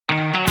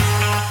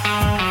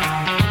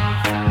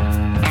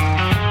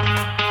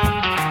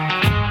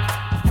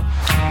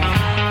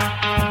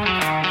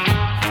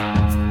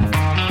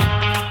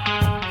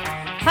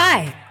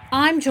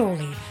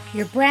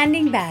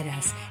Branding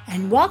Badass,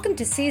 and welcome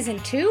to Season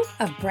 2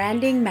 of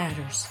Branding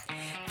Matters.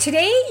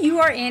 Today, you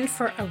are in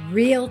for a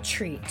real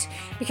treat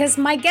because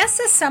my guest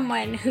is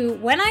someone who,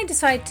 when I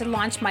decided to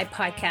launch my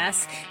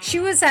podcast,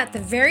 she was at the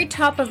very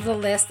top of the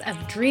list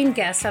of dream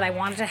guests that I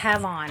wanted to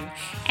have on.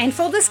 And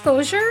full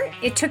disclosure,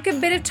 it took a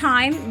bit of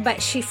time,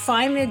 but she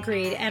finally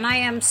agreed, and I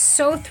am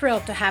so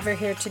thrilled to have her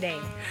here today.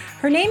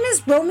 Her name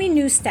is Romy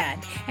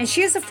Neustadt, and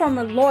she is a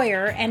former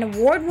lawyer and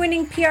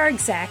award-winning PR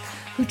exec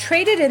who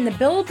traded in the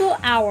billable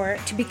hour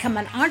to become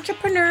an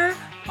entrepreneur,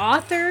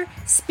 author,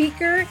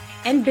 speaker,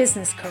 and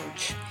business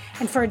coach.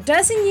 And for a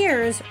dozen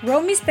years,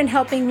 Romy's been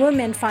helping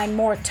women find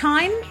more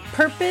time,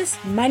 purpose,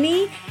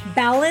 money,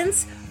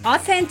 balance,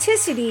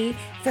 authenticity,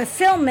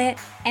 fulfillment,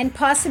 and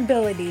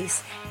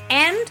possibilities.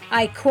 And,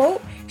 I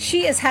quote,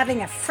 she is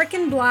having a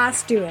frickin'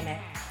 blast doing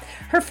it.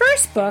 Her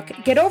first book,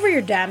 Get Over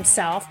Your Damn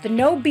Self, The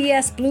No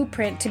BS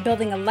Blueprint to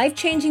Building a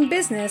Life-Changing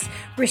Business,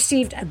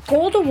 received a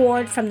gold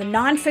award from the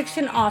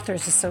Nonfiction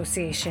Authors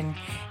Association.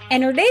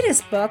 And her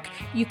latest book,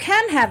 You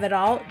Can Have It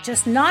All,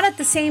 Just Not at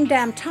the Same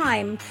Damn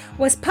Time,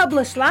 was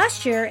published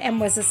last year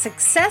and was a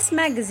Success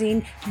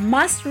Magazine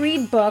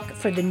must-read book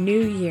for the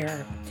new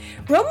year.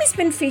 Romy's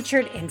been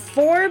featured in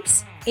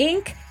Forbes,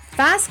 Inc.,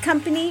 Fast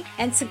Company,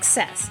 and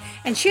Success,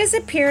 and she has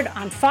appeared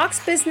on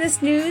Fox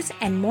Business News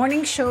and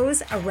morning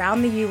shows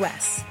around the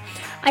U.S.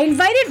 I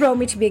invited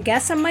Romy to be a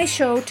guest on my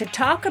show to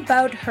talk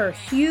about her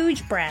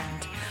huge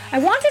brand. I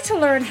wanted to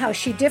learn how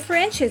she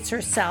differentiates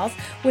herself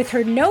with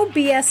her no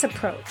BS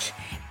approach.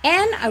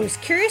 And I was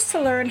curious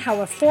to learn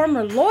how a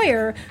former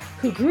lawyer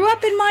who grew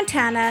up in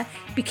Montana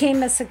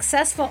became a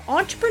successful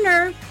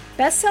entrepreneur,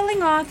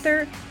 best-selling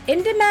author,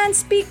 in-demand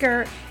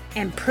speaker,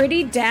 and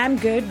pretty damn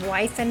good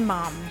wife and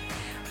mom.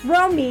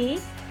 Romy,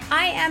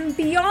 I am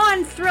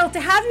beyond thrilled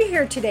to have you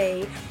here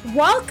today.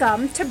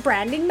 Welcome to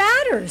Branding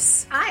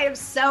Matters. I am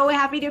so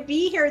happy to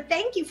be here.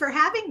 Thank you for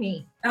having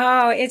me.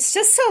 Oh, it's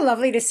just so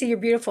lovely to see your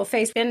beautiful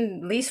face. It's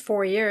been at least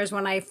 4 years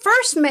when I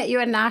first met you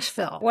in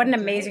Nashville. What an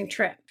amazing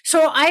trip.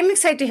 So I'm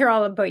excited to hear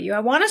all about you. I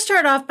want to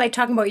start off by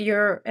talking about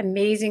your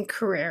amazing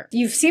career.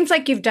 Seems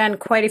like you've done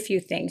quite a few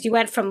things. You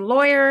went from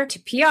lawyer to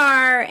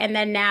PR, and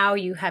then now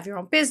you have your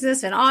own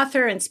business and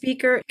author and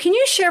speaker. Can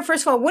you share,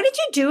 first of all, what did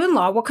you do in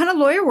law? What kind of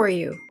lawyer were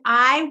you?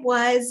 I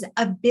was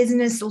a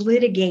business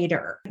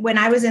litigator. When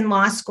I was in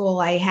law school,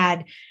 I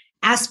had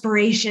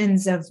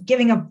aspirations of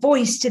giving a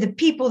voice to the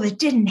people that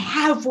didn't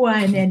have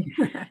one.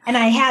 And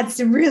I had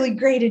some really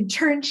great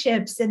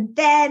internships. And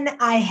then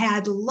I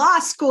had law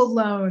school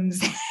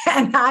loans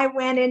and I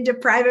went into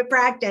private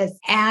practice.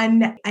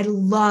 And I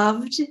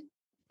loved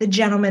the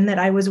gentleman that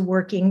I was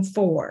working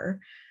for,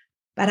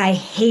 but I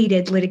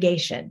hated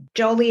litigation.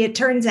 Jolie, it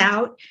turns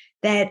out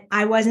that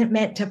I wasn't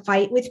meant to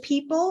fight with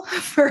people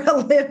for a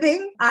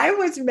living. I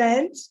was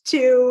meant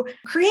to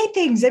create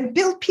things and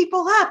build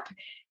people up.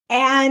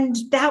 And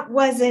that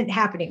wasn't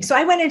happening. So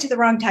I went into the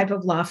wrong type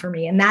of law for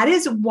me. And that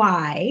is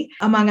why,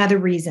 among other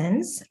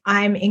reasons,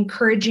 I'm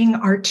encouraging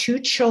our two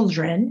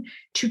children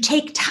to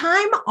take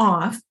time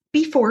off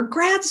before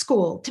grad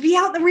school, to be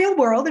out in the real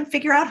world and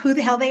figure out who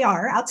the hell they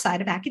are outside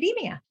of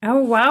academia. Oh,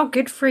 wow.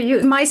 Good for you.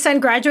 My son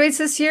graduates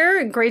this year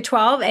in grade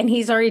 12, and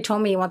he's already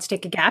told me he wants to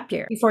take a gap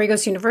year before he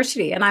goes to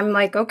university. And I'm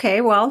like, okay,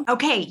 well.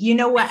 Okay. You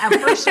know what?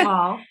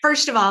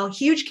 First of all,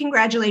 huge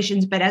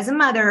congratulations. But as a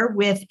mother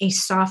with a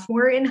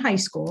sophomore in high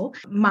school,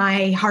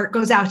 my heart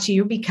goes out to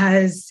you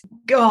because,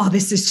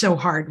 this is so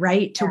hard,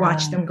 right? To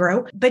watch them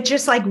grow. But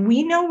just like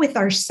we know with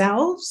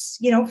ourselves,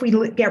 if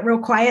we get real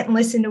quiet and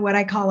listen to what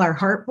I call our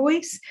heart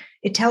voice,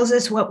 it tells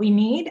us what we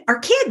need. Our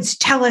kids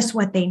tell us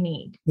what they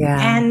need.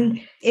 Yeah.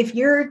 And if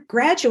your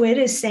graduate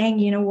is saying,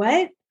 you know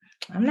what,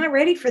 I'm not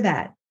ready for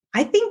that,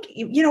 I think,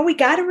 we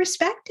got to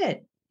respect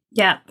it.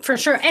 Yeah, for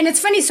sure. And it's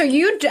funny. So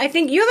I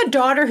think you have a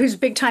daughter who's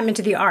big time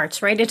into the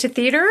arts, right? Into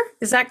theater.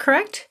 Is that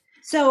correct?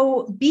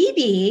 So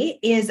BB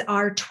is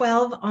our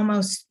 12,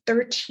 almost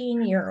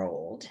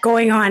 13-year-old.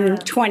 Going on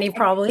 20,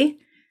 probably.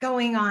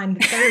 Going on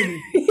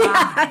 30.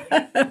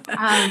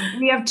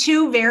 We have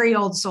two very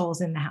old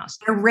souls in the house.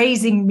 They're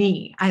raising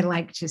me, I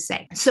like to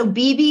say. So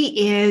BB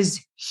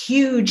is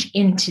huge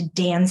into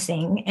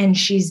dancing, and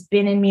she's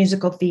been in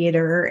musical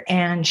theater,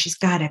 and she's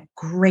got a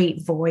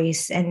great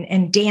voice,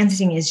 and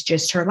dancing is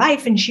just her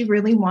life, and she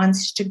really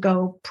wants to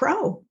go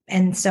pro.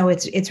 And so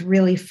it's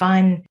really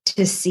fun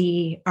to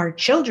see our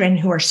children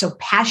who are so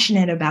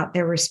passionate about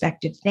their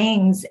respective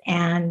things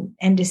and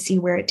to see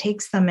where it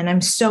takes them. And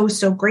I'm so,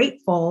 so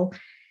grateful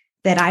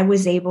that I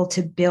was able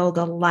to build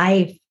a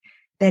life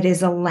that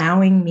is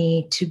allowing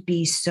me to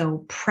be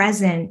so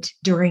present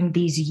during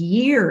these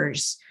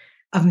years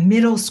of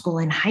middle school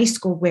and high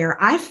school, where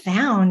I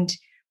found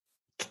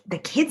the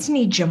kids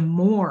need you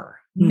more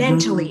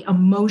mentally,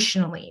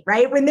 emotionally,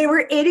 right? When they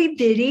were itty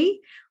bitty,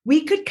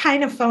 we could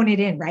kind of phone it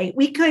in, right?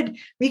 We could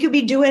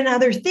be doing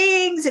other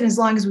things. And as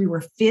long as we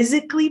were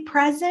physically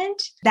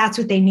present, that's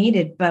what they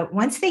needed. But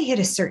once they hit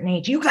a certain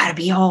age, you got to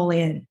be all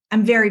in.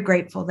 I'm very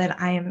grateful that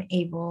I am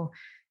able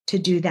to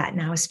do that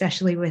now,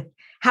 especially with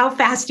how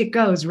fast it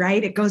goes,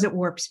 right? It goes at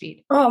warp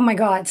speed. Oh my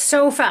God,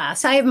 so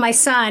fast. I have my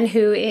son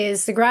who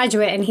is the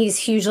graduate and he's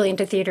hugely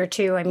into theater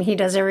too. I mean, he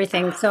does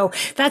everything. So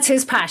that's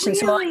his passion.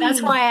 Really? So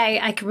that's why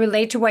I can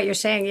relate to what you're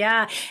saying.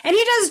 Yeah. And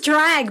he does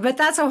drag, but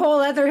that's a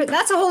whole other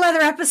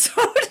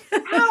episode.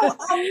 How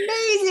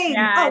amazing.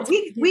 Yeah,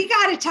 we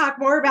got to talk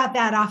more about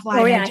that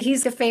offline. Oh yeah,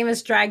 he's the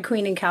famous drag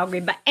queen in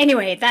Calgary. But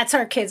anyway, that's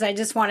our kids. I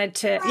just wanted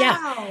to,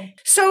 yeah.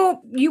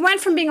 So you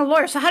went from being a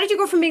lawyer. So how did you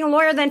go from being a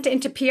lawyer then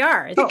into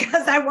PR?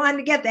 Because I wanted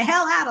to get the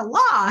hell out of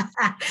law.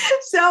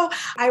 So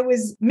I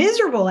was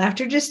miserable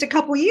after just a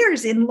couple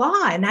years in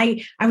law. And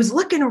I was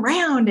looking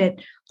around at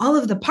all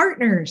of the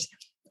partners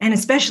and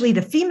especially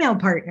the female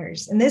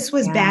partners. And this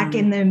was back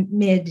in the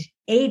mid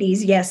 80s.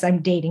 Yes,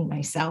 I'm dating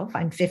myself.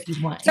 I'm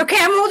 51. It's okay.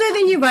 I'm older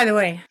than you, by the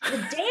way.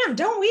 Well, damn,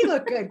 don't we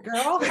look good,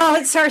 girl? Oh,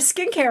 it's our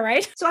skincare,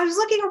 right? So I was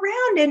looking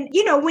around and,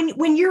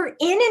 when you're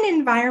in an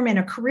environment,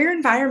 a career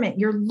environment,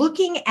 you're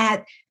looking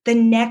at the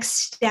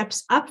next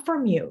steps up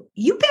from you.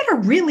 You better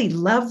really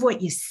love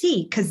what you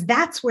see because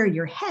that's where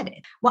you're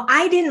headed. Well,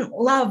 I didn't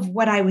love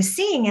what I was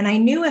seeing. And I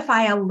knew if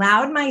I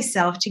allowed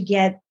myself to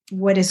get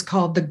what is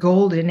called the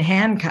golden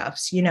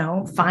handcuffs,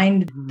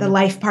 find the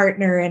life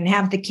partner and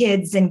have the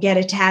kids and get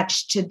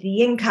attached to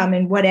the income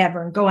and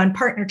whatever and go on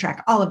partner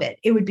track, all of it,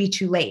 it would be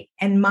too late.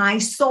 And my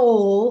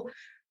soul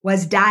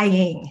was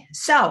dying.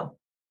 So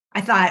I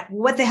thought,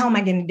 what the hell am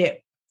I going to do?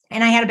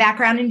 And I had a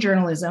background in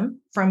journalism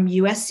from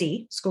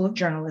USC, School of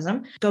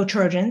Journalism. Go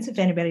Trojans, if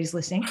anybody's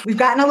listening. We've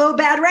gotten a little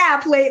bad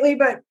rap lately,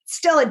 but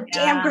still a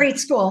damn great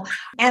school.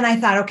 And I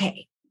thought,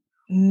 okay,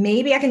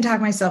 maybe I can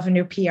talk myself into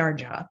a PR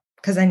job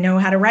because I know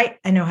how to write,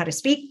 I know how to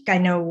speak, I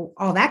know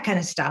all that kind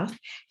of stuff.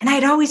 And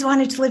I'd always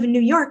wanted to live in New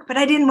York, but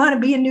I didn't want to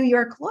be a New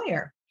York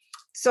lawyer.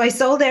 So I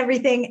sold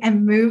everything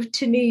and moved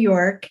to New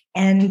York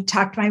and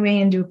talked my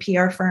way into a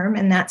PR firm.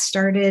 And that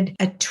started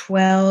a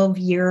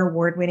 12-year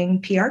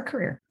award-winning PR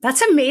career.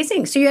 That's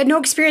amazing. So you had no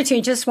experience.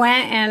 You just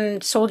went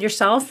and sold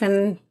yourself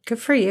and good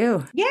for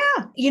you. Yeah.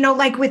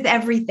 Like with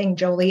everything,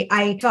 Jolie,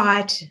 I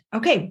thought,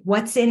 okay,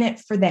 what's in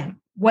it for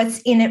them? What's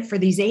in it for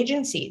these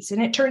agencies?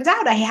 And it turns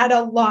out I had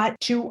a lot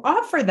to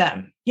offer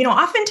them.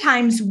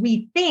 Oftentimes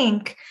we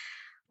think,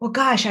 well,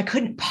 gosh, I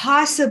couldn't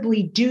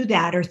possibly do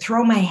that or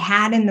throw my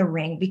hat in the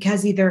ring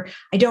because either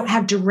I don't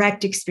have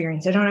direct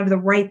experience, I don't have the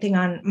right thing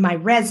on my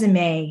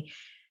resume.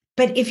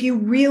 But if you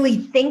really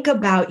think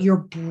about your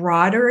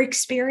broader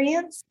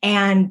experience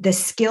and the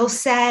skill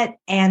set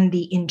and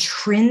the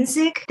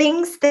intrinsic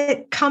things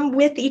that come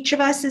with each of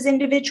us as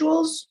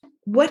individuals,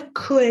 what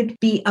could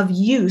be of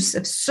use,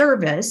 of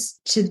service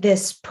to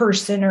this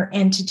person or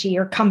entity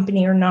or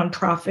company or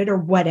nonprofit or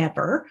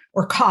whatever,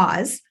 or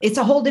cause? It's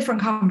a whole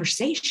different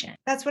conversation.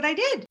 That's what I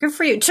did. Good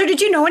for you. So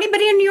did you know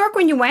anybody in New York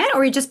when you went,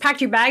 or you just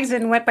packed your bags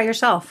and went by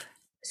yourself?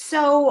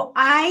 So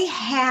I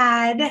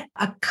had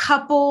a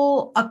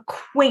couple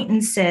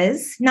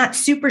acquaintances, not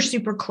super,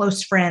 super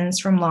close friends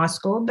from law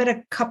school, but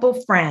a couple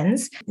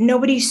friends,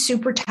 nobody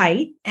super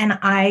tight. And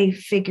I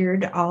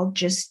figured I'll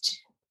just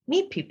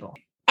meet people.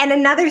 And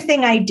another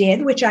thing I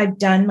did, which I've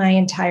done my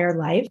entire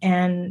life,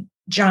 and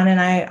John and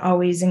I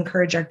always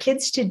encourage our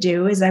kids to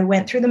do, is I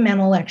went through the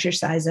mental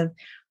exercise of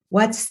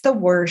what's the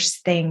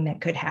worst thing that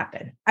could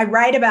happen. I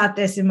write about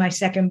this in my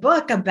second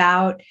book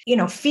about,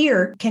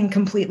 fear can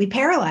completely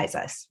paralyze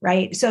us,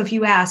 right? So if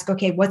you ask,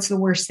 okay, what's the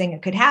worst thing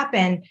that could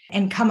happen,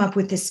 and come up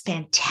with this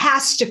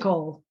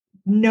fantastical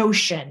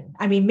notion.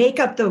 I mean, make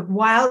up the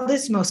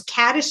wildest, most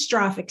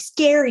catastrophic,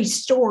 scary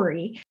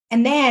story.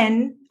 And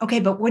then, okay,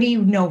 but what do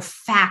you know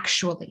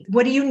factually?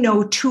 What do you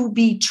know to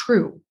be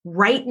true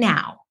right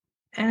now?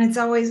 And it's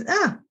always,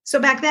 so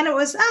back then it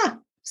was,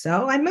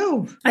 so I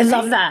move. I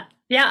love that.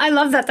 Yeah, I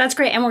love that. That's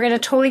great. And we're going to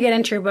totally get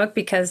into your book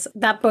because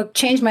that book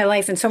changed my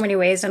life in so many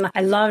ways and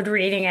I loved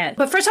reading it.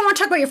 But first I want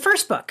to talk about your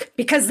first book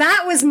because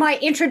that was my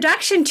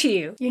introduction to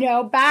you.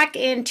 Back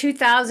in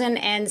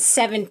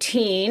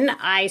 2017,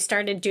 I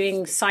started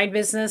doing side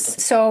business.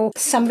 So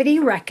somebody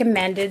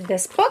recommended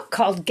this book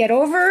called Get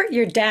Over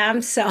Your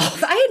Damn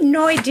Self. I had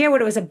no idea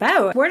what it was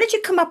about. Where did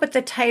you come up with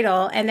the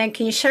title? And then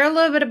can you share a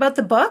little bit about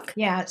the book?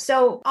 Yeah.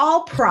 So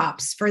all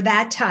props for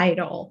that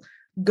title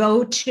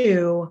go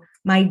to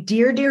my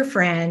dear, dear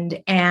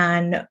friend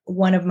and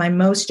one of my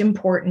most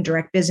important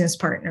direct business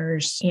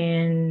partners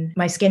in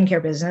my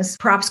skincare business.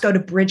 Props go to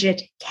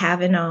Bridget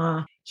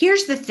Kavanaugh.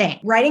 Here's the thing.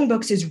 Writing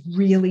books is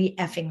really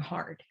effing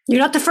hard. You're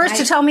not the first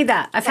to tell me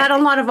that. I've had a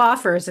lot of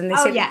offers and they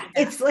say,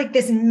 it's like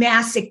this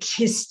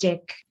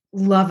masochistic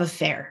love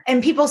affair.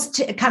 And people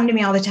come to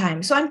me all the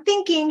time. So I'm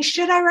thinking,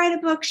 should I write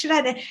a book?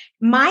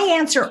 My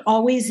answer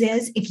always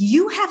is, if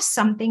you have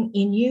something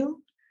in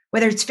you,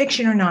 whether it's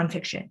fiction or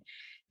nonfiction,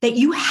 that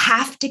you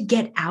have to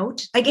get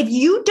out. Like if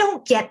you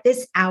don't get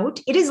this out,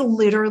 it is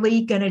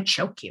literally going to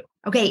choke you.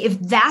 Okay. If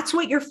that's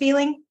what you're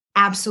feeling,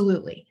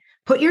 absolutely.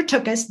 Put your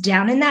tuchus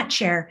down in that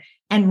chair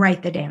and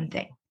write the damn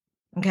thing.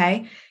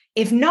 Okay.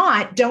 If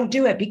not, don't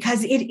do it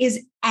because it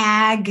is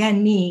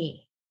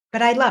agony,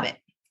 but I love it.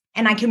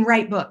 And I can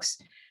write books.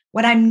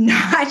 What I'm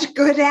not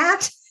good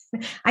at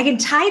I can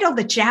title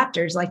the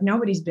chapters like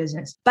nobody's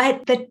business,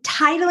 but the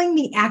titling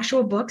the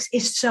actual books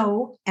is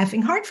so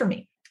effing hard for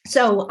me.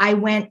 So I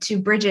went to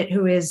Bridget,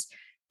 who is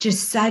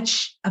just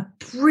such a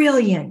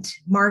brilliant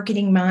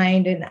marketing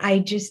mind. And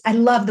I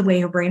love the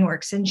way her brain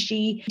works. And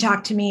she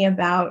talked to me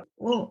about,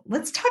 well,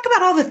 let's talk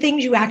about all the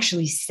things you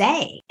actually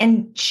say.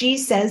 And she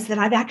says that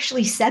I've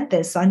actually said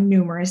this on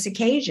numerous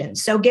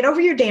occasions. So Get Over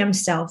Your Damn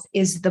Self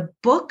is the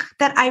book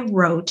that I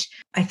wrote.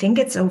 I think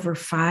it's over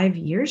 5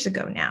 years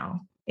ago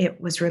now. It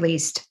was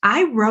released.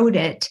 I wrote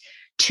it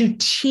to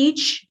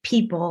teach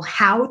people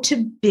how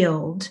to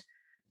build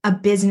a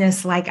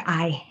business like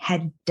I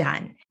had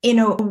done in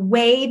a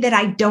way that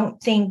I don't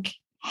think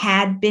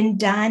had been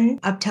done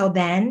up till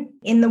then,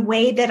 in the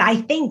way that I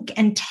think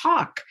and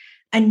talk,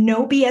 a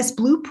no BS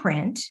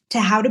blueprint to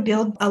how to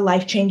build a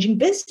life-changing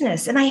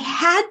business. And I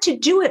had to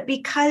do it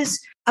because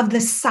of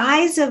the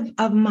size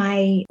of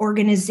my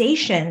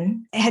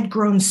organization had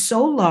grown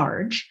so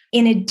large,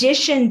 in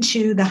addition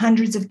to the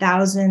hundreds of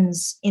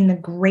thousands in the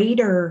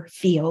greater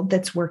field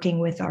that's working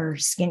with our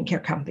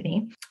skincare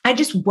company. I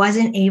just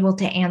wasn't able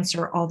to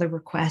answer all the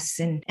requests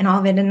and all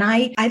of it. And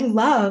I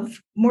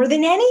love more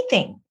than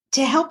anything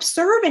to help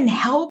serve and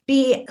help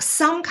be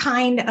some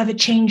kind of a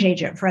change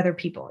agent for other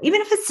people,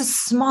 even if it's the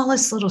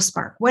smallest little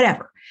spark,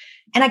 whatever.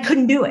 And I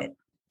couldn't do it.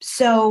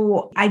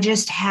 So I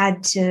just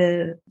had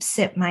to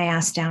sit my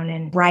ass down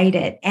and write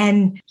it.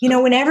 And,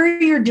 whenever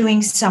you're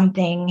doing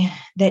something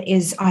that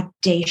is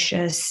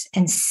audacious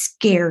and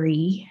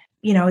scary,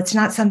 it's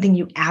not something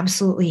you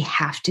absolutely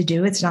have to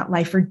do. It's not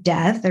life or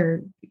death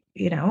or,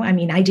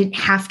 I didn't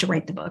have to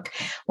write the book.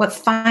 What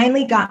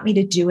finally got me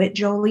to do it,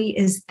 Jolie,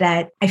 is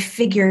that I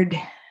figured,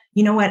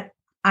 you know what,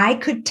 I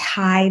could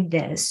tie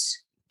this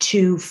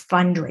to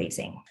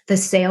fundraising, the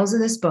sales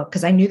of this book,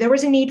 because I knew there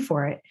was a need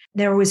for it.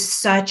 There was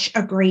such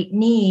a great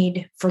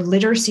need for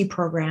literacy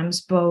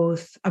programs,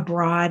 both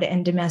abroad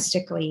and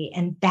domestically.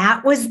 And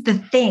that was the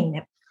thing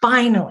that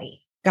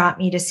finally got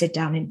me to sit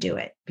down and do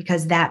it,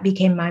 because that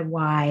became my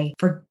why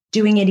for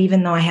doing it,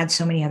 even though I had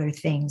so many other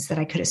things that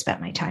I could have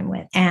spent my time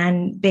with.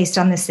 And based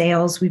on the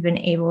sales, we've been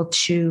able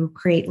to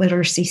create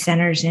literacy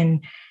centers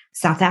in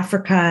South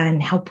Africa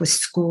and help with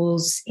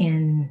schools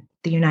in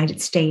the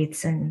United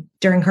States, and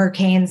during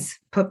hurricanes,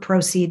 put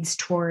proceeds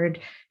toward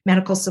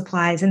medical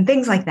supplies and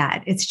things like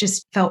that. It's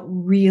just felt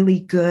really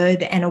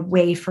good and a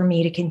way for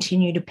me to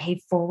continue to pay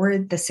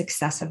forward the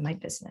success of my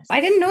business. I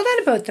didn't know that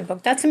about the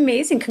book. That's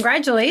amazing.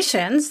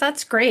 Congratulations.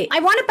 That's great. I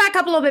want to back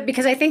up a little bit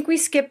because I think we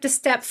skipped a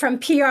step from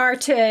PR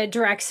to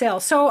direct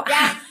sales. So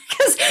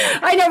because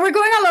I know we're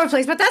going all over the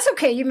place, but that's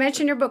okay. You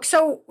mentioned your book.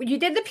 So you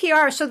did the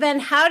PR. So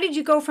then how did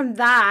you go from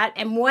that,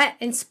 and what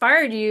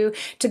inspired you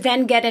to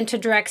then get into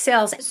direct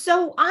sales?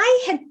 So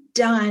I had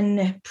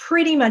done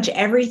pretty much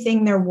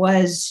everything there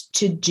was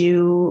to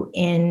do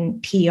in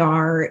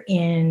PR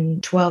in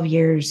 12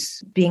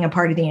 years being a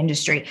part of the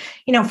industry,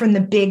 from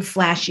the big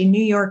flashy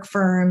New York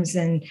firms.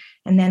 And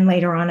then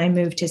later on, I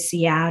moved to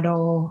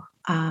Seattle.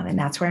 And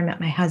that's where I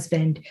met my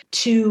husband,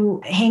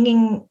 to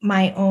hanging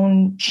my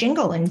own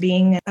shingle and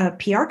being a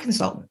PR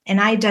consultant. And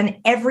I had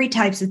done every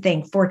types of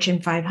thing: Fortune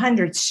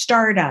 500,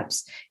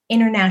 startups,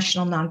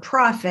 international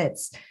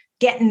nonprofits,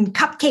 getting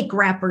cupcake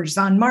wrappers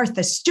on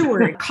Martha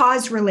Stewart,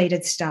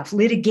 cause-related stuff,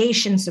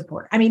 litigation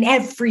support.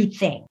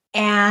 Everything.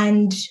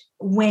 And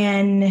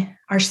when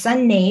our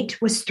son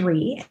Nate was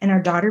 3 and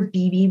our daughter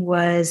Bibi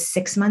was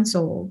 6 months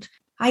old,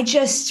 I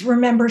just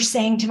remember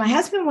saying to my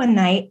husband one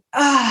night,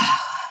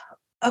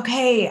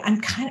 okay,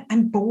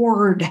 I'm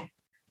bored.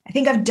 I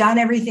think I've done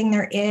everything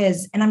there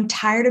is, and I'm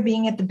tired of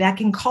being at the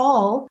beck and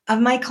call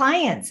of my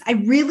clients. I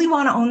really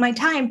want to own my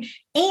time.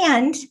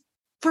 And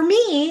for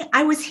me,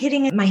 I was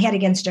hitting my head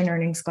against an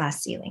earnings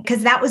glass ceiling,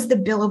 because that was the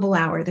billable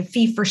hour, the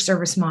fee for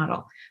service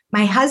model.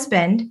 My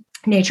husband,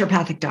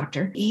 naturopathic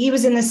doctor, he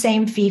was in the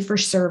same fee for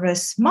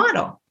service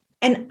model.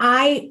 And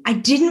I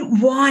didn't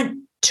want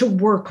to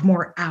work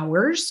more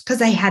hours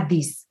because I had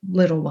these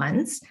little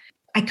ones.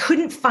 I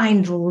couldn't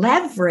find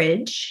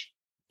leverage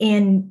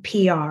in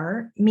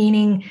PR,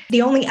 meaning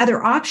the only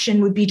other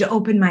option would be to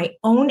open my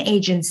own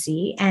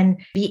agency and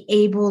be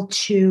able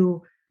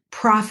to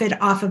profit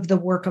off of the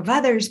work of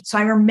others. So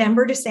I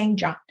remember saying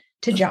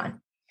to John,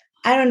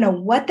 I don't know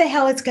what the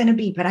hell it's going to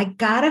be, but I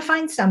got to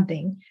find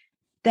something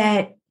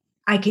that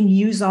I can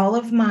use all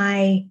of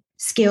my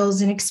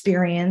skills and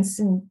experience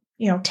and,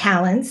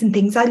 talents and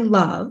things I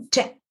love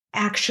to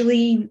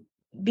actually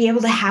be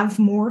able to have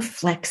more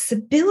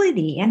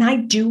flexibility. And I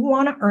do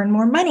want to earn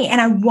more money,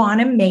 and I want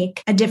to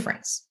make a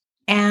difference.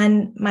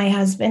 And my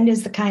husband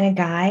is the kind of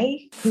guy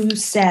who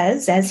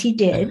says, as he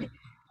did,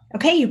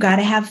 okay, you got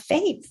to have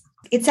faith.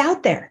 It's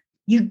out there.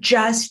 You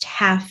just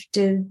have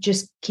to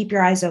just keep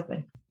your eyes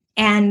open.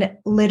 And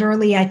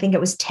literally, I think it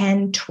was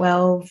 10,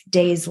 12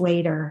 days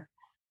later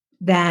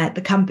that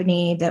the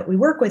company that we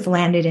work with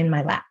landed in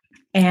my lap.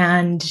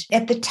 And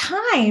at the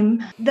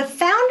time, the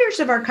founders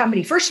of our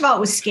company, first of all,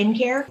 it was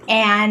skincare.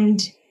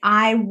 And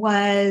I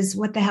was,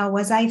 what the hell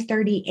was I?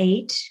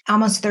 38,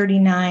 almost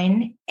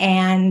 39,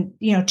 and,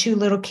 two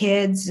little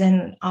kids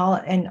and all,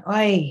 and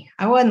I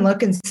wasn't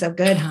looking so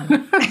good,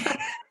 honey.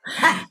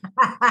 Yeah,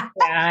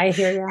 I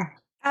hear you.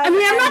 I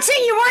mean, I'm not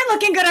saying you weren't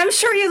looking good. I'm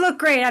sure you look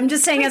great. I'm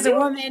just saying as a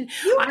woman,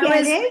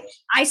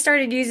 I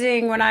started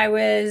using when I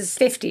was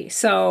 50.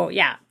 So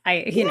yeah,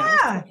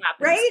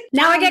 right.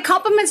 Now I get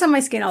compliments on my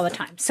skin all the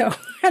time. So,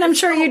 and I'm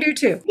sure you do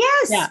too.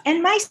 Yes. Yeah.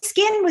 And my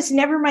skin was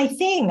never my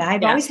thing.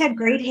 I've always had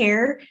great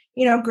hair,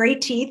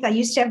 great teeth. I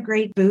used to have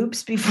great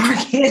boobs before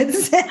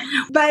kids,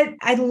 but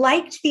I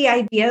liked the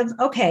idea of,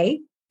 okay,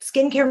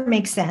 skincare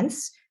makes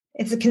sense.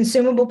 It's a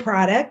consumable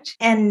product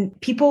and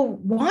people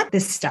want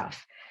this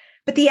stuff.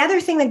 But the other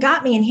thing that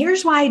got me, and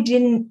here's why I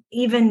didn't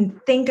even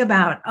think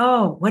about,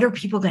 what are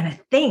people going to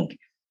think?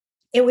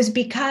 It was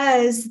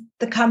because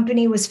the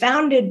company was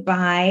founded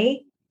by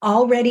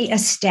already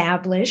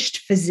established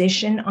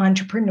physician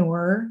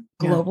entrepreneur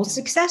global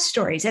success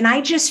stories. And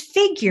I just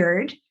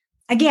figured,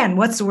 again,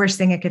 what's the worst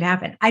thing that could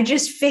happen? I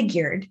just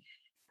figured,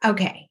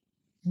 okay,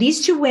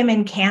 these two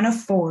women can't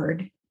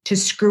afford to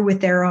screw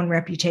with their own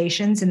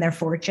reputations and their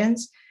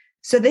fortunes.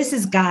 So this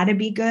has got to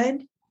be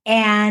good.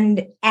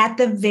 And at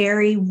the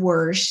very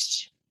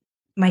worst,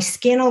 my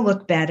skin will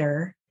look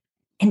better.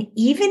 And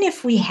even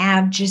if we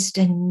have just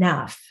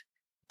enough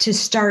to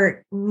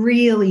start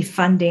really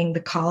funding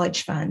the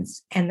college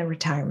funds and the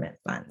retirement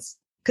funds,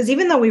 because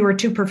even though we were a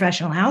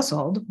two-professional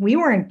household, we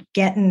weren't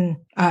getting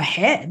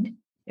ahead.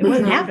 It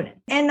wasn't happening.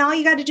 And all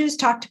you got to do is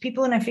talk to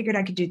people. And I figured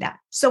I could do that.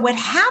 So what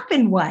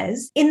happened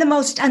was, in the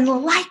most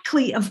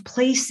unlikely of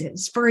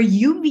places for a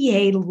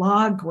UVA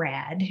law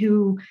grad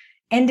who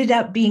ended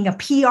up being a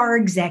PR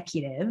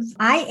executive,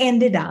 I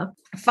ended up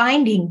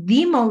finding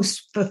the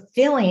most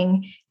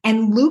fulfilling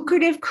and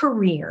lucrative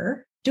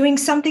career doing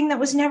something that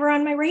was never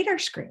on my radar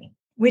screen,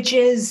 which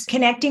is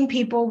connecting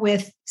people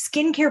with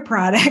skincare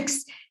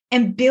products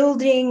and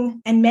building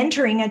and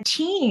mentoring a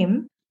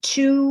team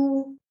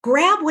to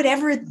grab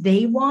whatever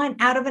they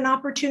want out of an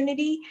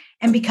opportunity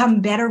and become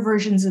better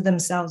versions of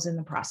themselves in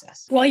the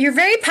process. Well, you're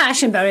very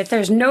passionate about it.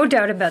 There's no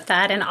doubt about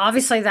that. And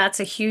obviously that's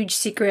a huge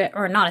secret,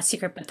 or not a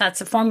secret, but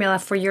that's a formula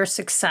for your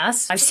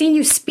success. I've seen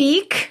you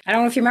speak. I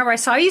don't know if you remember, I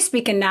saw you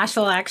speak in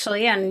Nashville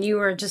actually, and you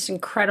were just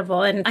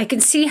incredible. And I can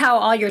see how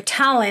all your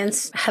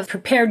talents have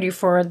prepared you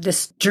for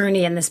this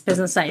journey and this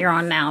business that you're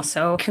on now.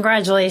 So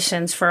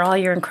congratulations for all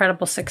your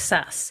incredible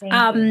success.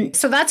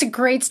 So that's a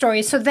great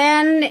story. So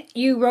then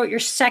you wrote your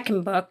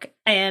second book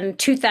in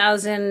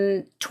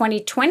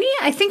 2020.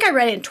 I think I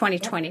read it in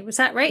 2020. Was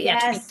that right?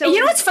 Yeah. So, you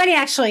know what's funny,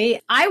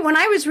 actually? When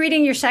I was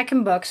reading your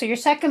second book, so your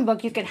second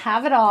book, you can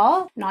have it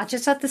all, not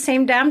just at the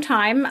same damn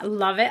time.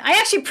 Love it. I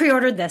actually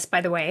pre-ordered this, by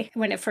the way,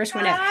 when it first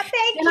went out.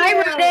 Thank and you.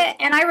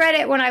 I read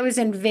it when I was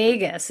in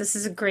Vegas. This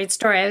is a great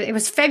story. It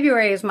was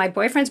February. It was my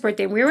boyfriend's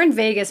birthday. We were in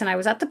Vegas and I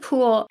was at the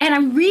pool and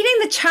I'm reading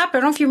the chapter.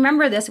 I don't know if you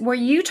remember this, where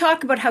you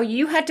talk about how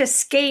you had to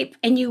escape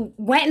and you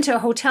went into a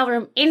hotel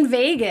room in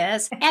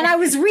Vegas. And I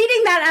was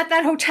reading that at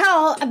that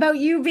hotel about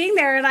you being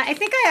there. And I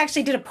think I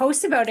actually did a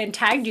post about it and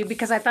tagged you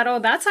because I thought, oh,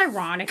 that's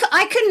ironic.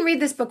 I couldn't read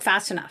this book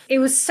fast enough. It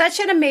was such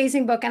an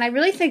amazing book. And I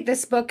really think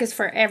this book is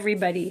for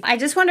everybody. I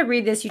just want to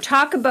read this. You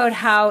talk about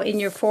how in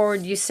your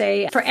foreword, you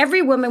say, for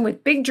every woman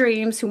with big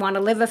dreams who want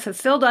to live a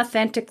fulfilled,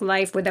 authentic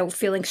life without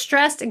feeling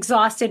stressed,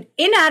 exhausted,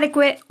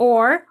 inadequate,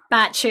 or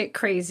batshit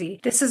crazy.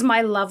 This is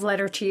my love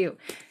letter to you.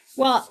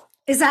 Well,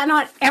 is that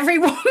not every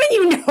woman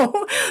you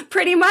know,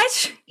 pretty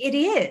much? It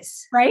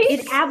is. Right?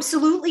 It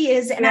absolutely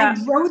is. And I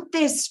wrote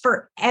this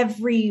for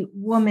every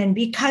woman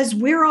because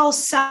we're all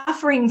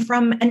suffering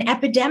from an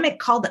epidemic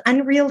called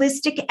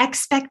unrealistic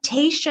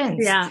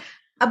expectations.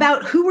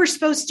 About who we're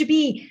supposed to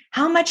be,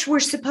 how much we're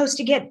supposed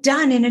to get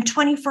done in a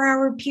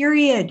 24-hour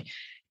period,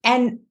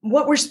 and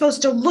what we're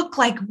supposed to look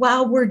like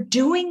while we're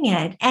doing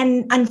it.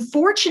 And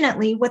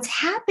unfortunately, what's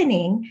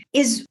happening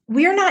is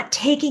we're not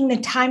taking the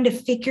time to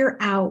figure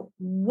out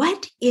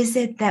what is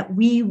it that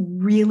we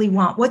really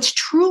want, what's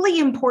truly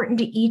important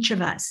to each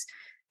of us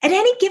at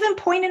any given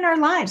point in our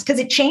lives, because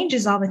it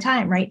changes all the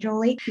time, right,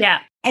 Jolie?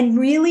 Yeah. And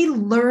really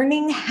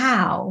learning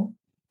how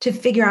to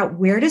figure out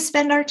where to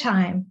spend our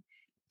time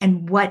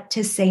and what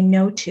to say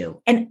no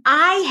to. And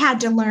I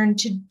had to learn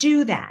to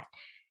do that.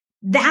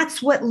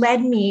 That's what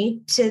led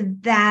me to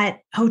that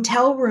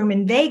hotel room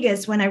in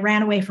Vegas when I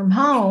ran away from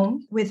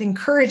home with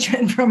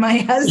encouragement from my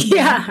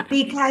husband,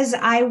 because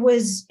I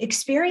was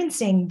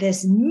experiencing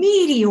this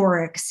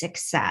meteoric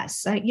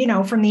success.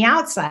 From the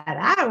outside,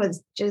 I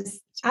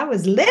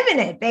was living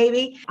it,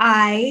 baby.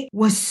 I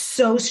was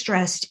so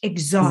stressed,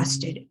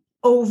 exhausted,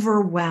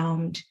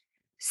 overwhelmed,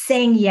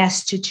 saying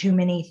yes to too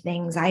many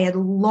things. I had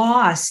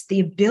lost the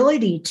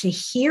ability to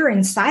hear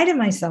inside of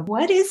myself,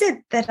 what is it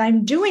that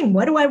I'm doing?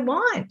 What do I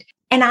want?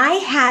 And I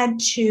had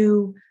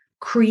to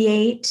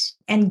create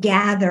and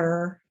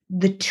gather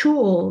the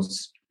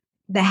tools,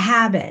 the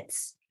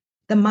habits,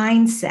 the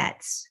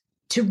mindsets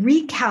to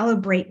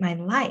recalibrate my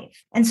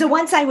life. And so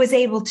once I was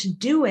able to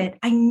do it,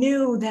 I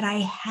knew that I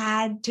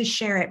had to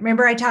share it.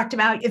 Remember I talked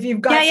about if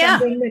you've got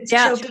something that's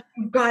choking,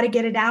 you've got to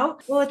get it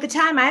out. Well, at the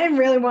time, I didn't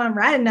really want to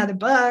write another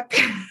book.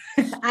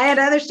 I had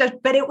other stuff,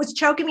 but it was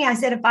choking me. I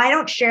said, if I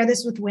don't share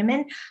this with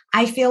women,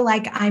 I feel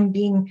like I'm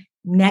being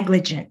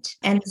negligent.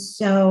 And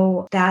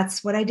so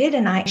that's what I did.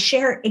 And I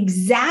share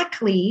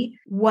exactly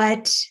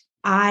what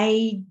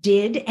I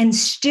did and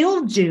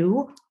still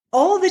do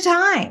all the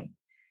time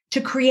to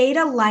create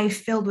a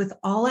life filled with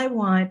all I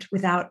want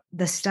without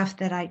the stuff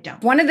that I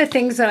don't. One of the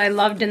things that I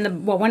loved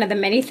one of the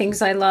many things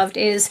I loved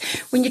is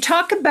when you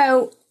talk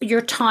about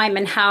your time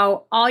and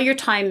how all your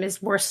time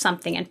is worth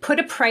something and put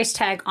a price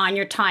tag on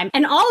your time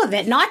and all of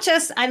it, not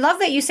just, I love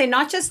that you say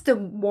not just the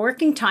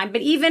working time,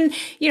 but even,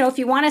 if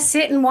you want to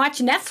sit and watch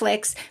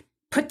Netflix,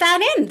 put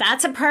that in.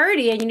 That's a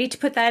priority and you need to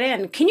put that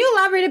in. Can you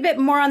elaborate a bit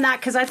more on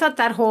that? Because I thought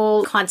that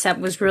whole concept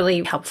was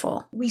really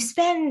helpful. We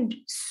spend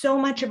so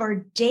much of our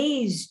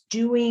days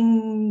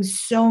doing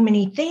so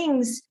many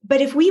things,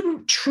 but if we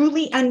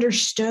truly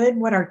understood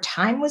what our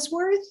time was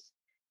worth,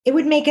 it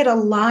would make it a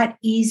lot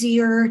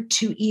easier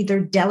to either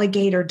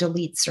delegate or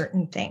delete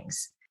certain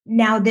things.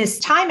 Now, this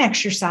time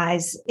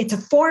exercise, it's a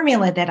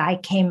formula that I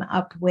came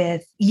up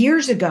with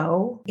years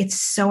ago. It's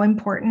so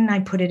important.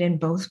 I put it in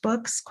both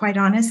books, quite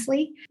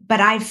honestly.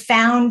 But I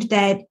found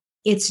that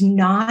it's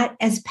not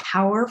as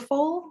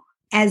powerful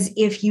as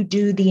if you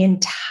do the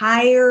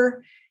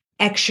entire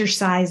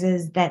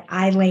exercises that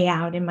I lay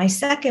out in my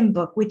second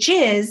book, which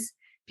is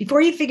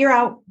before you figure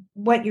out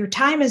what your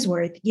time is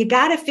worth, you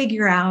got to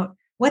figure out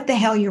what the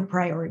hell your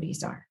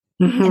priorities are.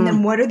 Mm-hmm. And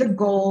then what are the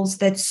goals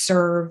that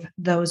serve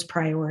those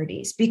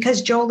priorities?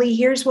 Because Jolie,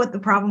 here's what the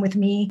problem with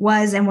me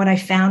was and what I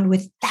found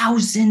with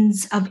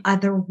thousands of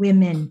other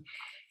women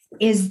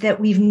is that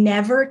we've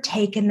never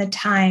taken the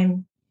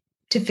time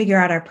to figure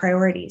out our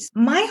priorities.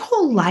 My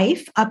whole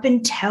life, up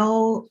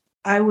until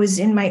I was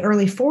in my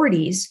early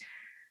 40s,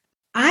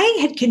 I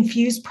had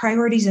confused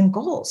priorities and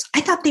goals.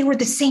 I thought they were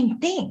the same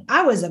thing.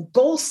 I was a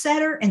goal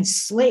setter and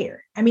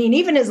slayer. I mean,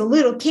 even as a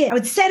little kid, I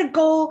would set a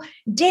goal,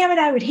 damn it,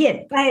 I would hit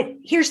it. But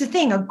here's the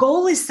thing, a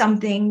goal is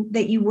something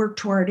that you work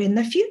toward in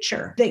the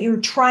future, that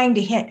you're trying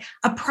to hit.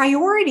 A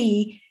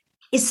priority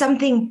is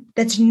something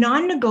that's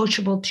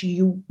non-negotiable to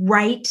you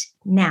right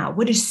now.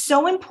 What is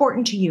so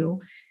important to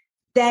you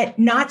that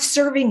not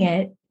serving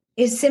it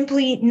is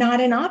simply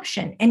not an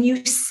option. And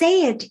you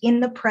say it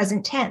in the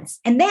present tense.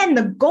 And then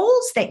the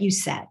goals that you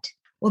set,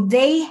 well,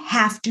 they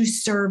have to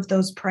serve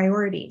those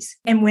priorities.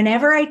 And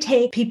whenever I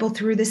take people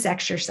through this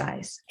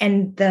exercise,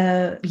 and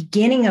the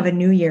beginning of a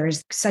new year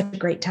is such a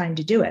great time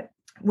to do it.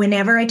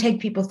 Whenever I take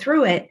people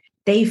through it,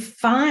 they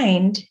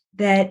find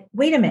that,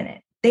 wait a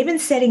minute, they've been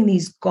setting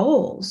these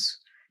goals,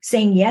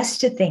 saying yes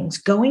to things,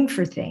 going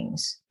for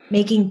things,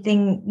 making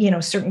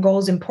certain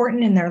goals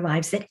important in their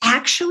lives that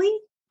actually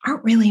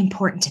aren't really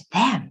important to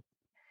them.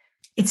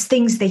 It's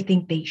things they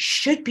think they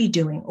should be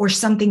doing or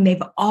something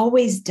they've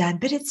always done,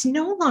 but it's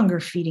no longer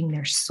feeding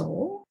their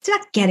soul. It's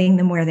not getting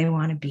them where they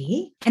want to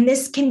be. And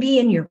this can be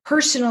in your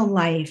personal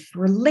life,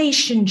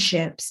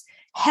 relationships,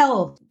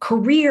 health,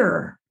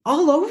 career,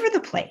 all over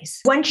the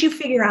place. Once you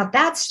figure out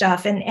that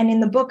stuff, and in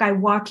the book, I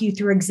walk you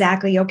through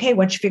exactly, okay,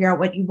 once you figure out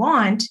what you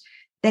want,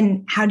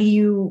 then how do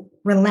you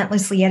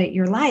relentlessly edit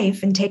your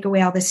life and take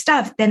away all this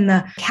stuff? Then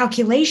the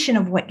calculation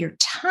of what your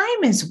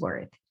time is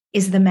worth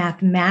is the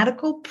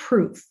mathematical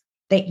proof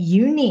that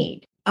you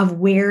need of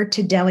where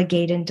to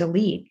delegate and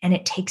delete. And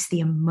it takes the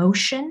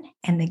emotion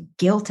and the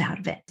guilt out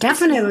of it.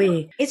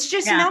 Definitely. It's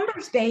just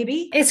numbers,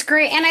 baby. It's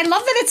great. And I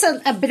love that it's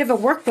a bit of a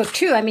workbook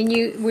too. I mean,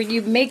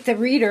 you make the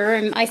reader,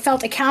 and I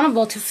felt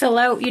accountable to fill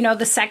out,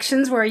 the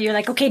sections where you're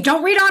like, okay,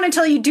 don't read on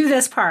until you do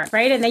this part,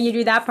 right? And then you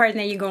do that part and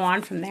then you go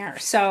on from there.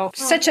 So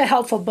such a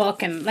helpful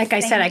book. And like I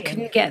said, I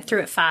couldn't get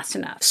through it fast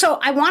enough. So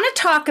I want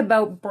to talk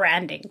about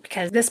branding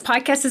because this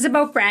podcast is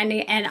about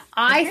branding. And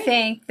I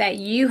think that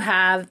you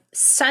have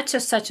such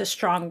a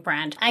strong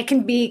brand. I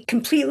can be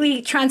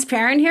completely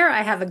transparent here.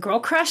 I have a girl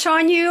crush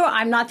on you.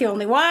 I'm not the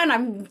only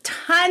one.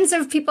 Tons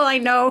of people I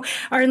know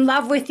are in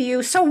love with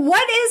you. So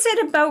what is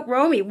it about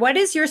Romy? What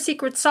is your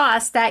secret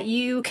sauce that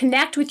you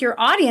connect with your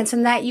audience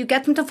and that you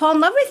get them to fall in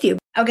love with you?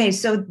 Okay,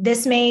 so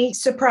this may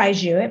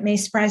surprise you. It may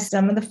surprise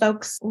some of the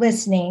folks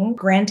listening.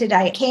 Granted,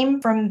 I came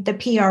from the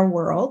PR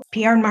world,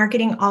 PR and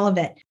marketing, all of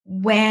it.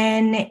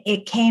 When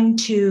it came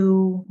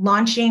to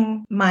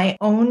launching my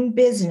own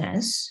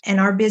business, and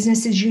our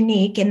business is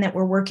unique in that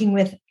we're working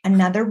with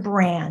another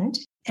brand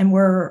and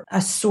we're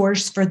a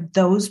source for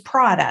those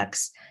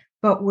products,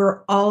 but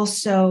we're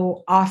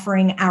also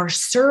offering our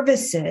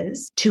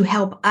services to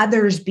help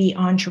others be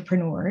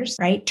entrepreneurs,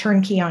 right?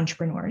 Turnkey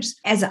entrepreneurs.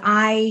 As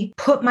I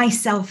put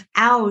myself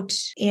out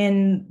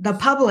in the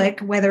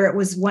public, whether it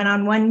was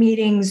one-on-one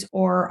meetings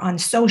or on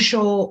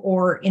social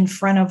or in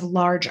front of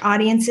large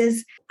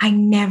audiences, I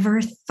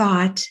never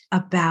thought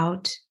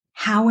about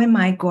how am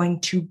I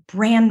going to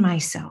brand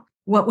myself?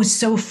 What was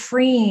so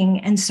freeing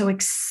and so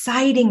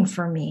exciting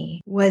for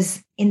me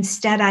was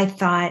Instead, I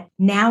thought,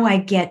 now I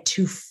get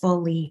to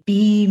fully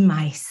be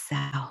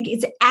myself.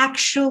 It's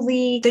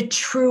actually the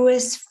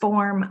truest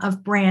form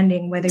of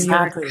branding, whether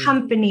you're a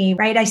company,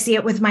 right? I see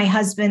it with my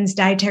husband's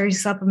dietary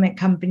supplement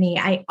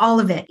company. All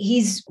of it.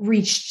 He's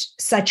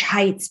reached such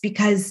heights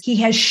because he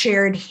has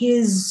shared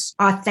his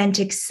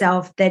authentic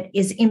self that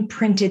is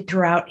imprinted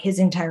throughout his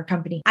entire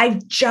company. I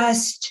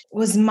just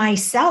was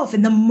myself.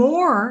 And the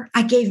more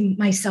I gave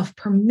myself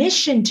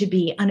permission to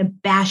be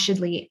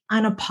unabashedly,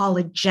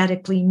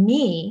 unapologetically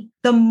me,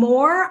 the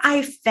more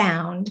I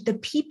found the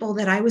people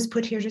that I was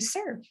put here to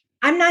serve.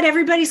 I'm not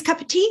everybody's cup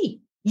of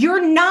tea.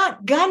 You're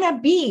not gonna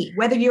be,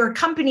 whether you're a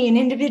company, an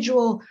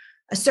individual,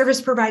 a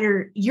service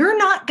provider, you're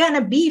not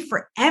gonna be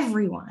for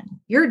everyone.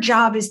 Your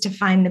job is to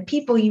find the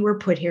people you were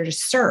put here to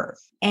serve.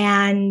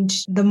 And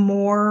the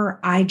more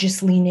I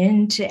just lean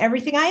into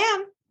everything I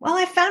am, well,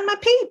 I found my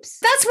peeps.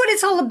 That's what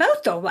it's all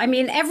about, though. I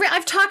mean,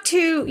 I've talked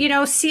to,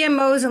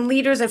 CMOs and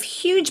leaders of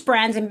huge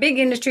brands and big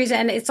industries,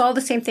 and it's all the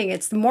same thing.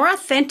 It's the more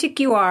authentic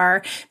you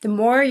are, the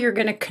more you're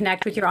going to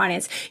connect with your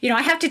audience.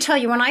 I have to tell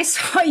you, when I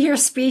saw your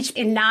speech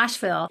in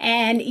Nashville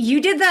and you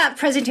did that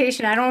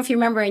presentation, I don't know if you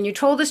remember, and you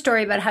told a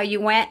story about how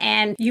you went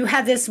and you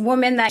had this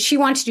woman that she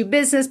wanted to do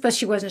business, but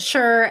she wasn't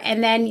sure.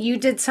 And then you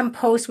did some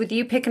post with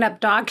you picking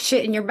up dog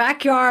shit in your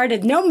backyard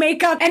and no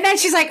makeup. And then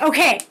she's like,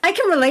 okay, I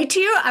can relate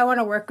to you. I want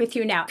to work with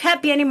you now.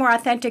 Can't be any more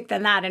authentic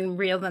than that and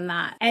real than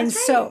that. And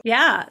that's so, right.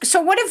 Yeah.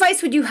 So what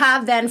advice would you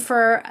have then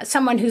for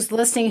someone who's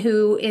listening,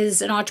 who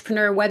is an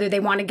entrepreneur, whether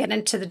they want to get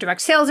into the direct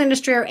sales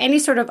industry or any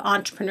sort of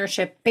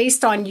entrepreneurship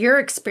based on your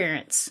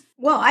experience?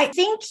 Well, I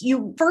think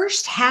you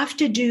first have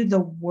to do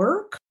the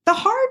work, the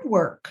hard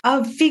work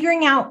of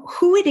figuring out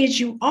who it is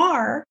you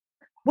are,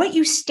 what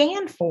you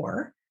stand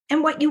for,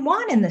 and what you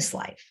want in this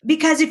life.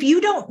 Because if you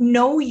don't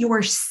know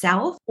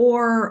yourself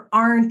or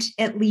aren't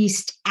at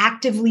least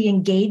actively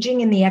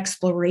engaging in the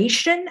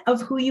exploration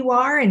of who you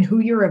are and who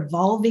you're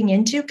evolving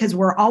into, because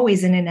we're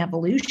always in an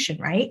evolution,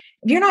 right?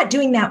 If you're not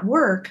doing that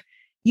work,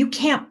 you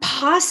can't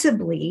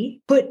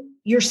possibly put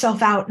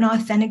yourself out in an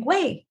authentic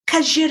way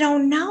because you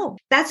don't know.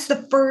 That's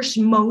the first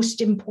most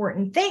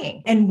important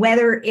thing. And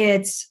whether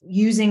it's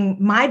using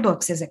my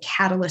books as a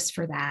catalyst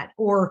for that,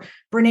 or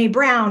Brene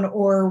Brown,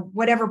 or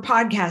whatever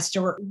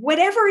podcast, or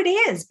whatever it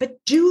is,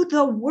 but do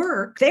the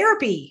work.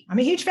 Therapy. I'm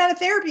a huge fan of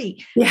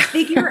therapy. Yeah.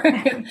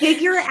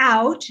 Figure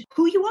out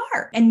who you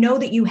are and know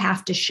that you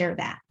have to share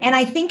that. And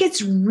I think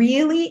it's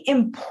really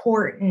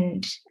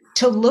important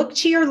to look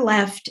to your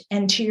left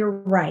and to your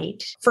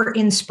right for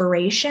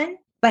inspiration,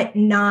 but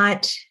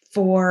not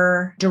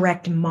for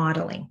direct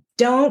modeling.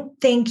 Don't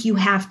think you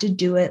have to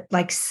do it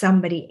like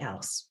somebody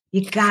else.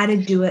 You got to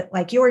do it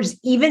like yours,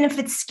 even if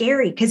it's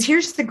scary. Because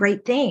here's the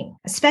great thing,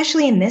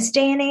 especially in this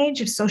day and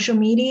age of social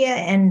media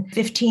and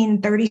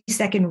 15,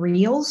 30-second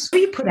reels,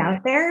 what you put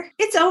out there,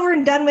 it's over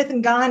and done with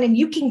and gone. And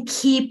you can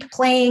keep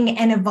playing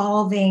and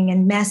evolving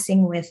and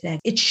messing with it.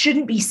 It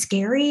shouldn't be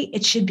scary.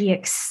 It should be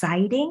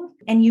exciting.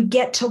 And you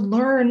get to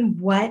learn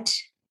what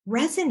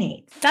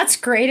resonates. That's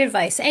great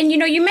advice. And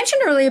you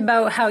mentioned earlier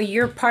about how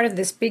you're part of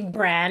this big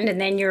brand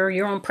and then you're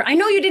your own. I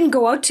know you didn't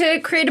go out to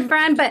create a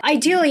brand, but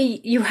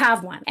ideally you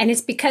have one. And it's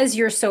because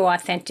you're so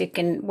authentic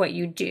in what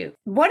you do.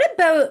 What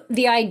about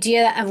the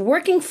idea of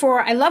working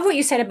for, I love what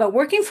you said about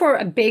working for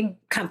a big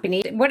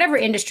company, whatever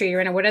industry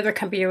you're in or whatever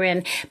company you're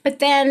in, but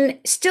then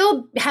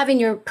still having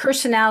your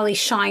personality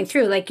shine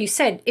through. Like you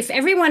said, if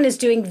everyone is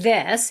doing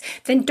this,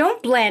 then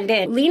don't blend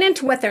in. Lean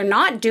into what they're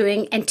not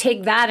doing and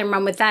take that and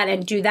run with that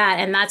and do that.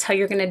 And that's how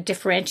you're going to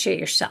differentiate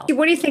yourself.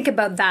 What do you think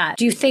about that?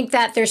 Do you think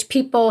that there's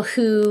people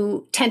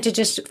who tend to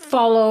just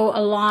follow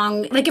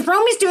along? Like if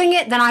Romy's doing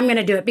it, then I'm going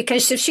to do it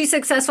because if she's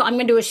successful, I'm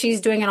going to do what she's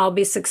doing and I'll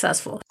be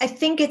successful. I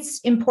think it's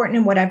important,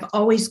 and what I've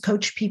always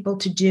coached people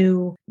to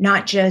do,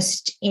 not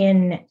just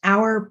in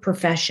our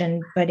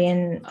profession, but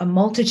in a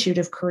multitude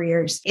of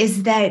careers,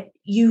 is that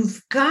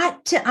you've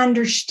got to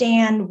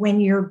understand when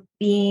you're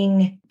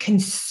being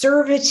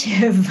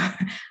conservative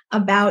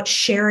about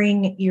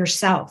sharing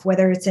yourself,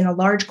 whether it's in a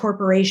large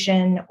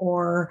corporation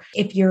or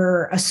if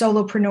you're a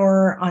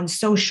solopreneur on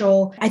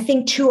social. I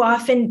think too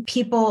often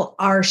people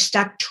are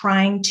stuck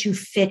trying to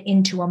fit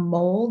into a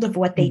mold of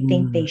what they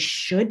think they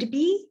should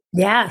be.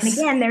 Yes. And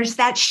again, there's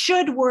that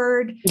should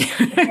word.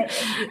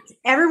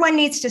 Everyone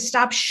needs to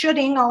stop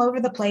shoulding all over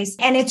the place.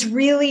 And it's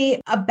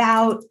really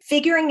about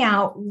figuring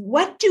out,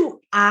 what do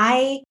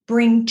I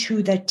bring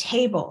to the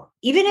table?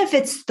 Even if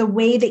it's the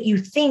way that you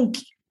think,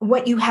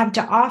 what you have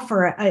to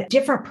offer, a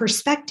different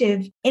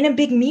perspective in a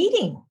big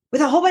meeting with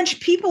a whole bunch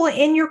of people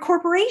in your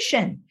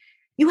corporation.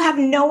 You have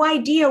no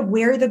idea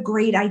where the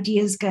great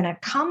idea is going to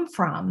come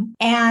from.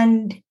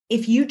 And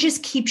if you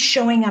just keep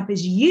showing up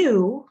as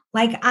you,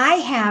 like I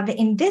have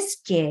in this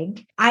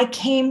gig, I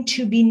came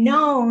to be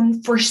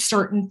known for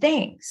certain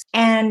things,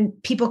 and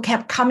people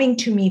kept coming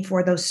to me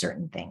for those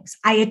certain things.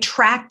 I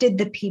attracted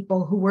the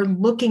people who were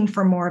looking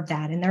for more of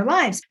that in their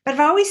lives. But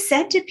I've always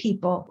said to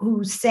people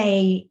who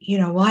say,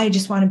 well, I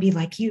just want to be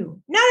like you.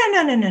 No.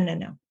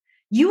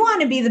 You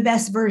want to be the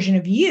best version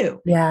of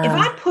you. Yeah. If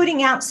I'm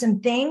putting out some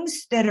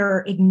things that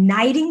are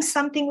igniting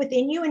something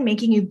within you and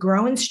making you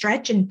grow and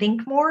stretch and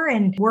think more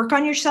and work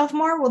on yourself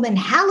more, well, then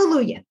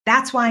hallelujah.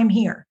 That's why I'm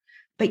here.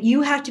 But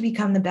you have to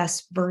become the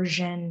best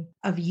version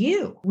of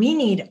you. We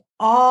need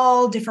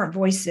all different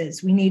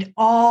voices. We need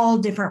all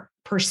different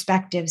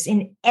perspectives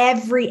in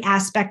every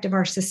aspect of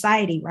our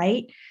society,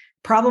 right?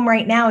 Problem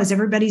right now is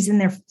everybody's in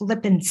their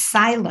flippin'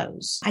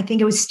 silos. I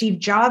think it was Steve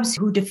Jobs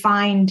who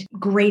defined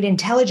great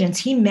intelligence.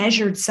 He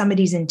measured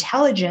somebody's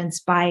intelligence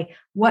by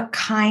what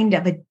kind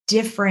of a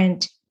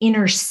different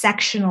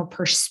intersectional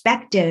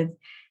perspective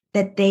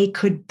that they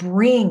could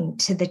bring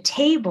to the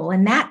table.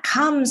 And that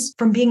comes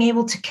from being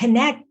able to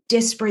connect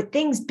disparate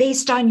things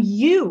based on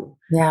you,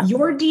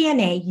 your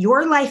DNA,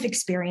 your life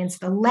experience,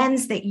 the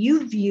lens that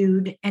you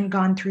viewed and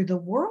gone through the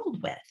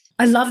world with.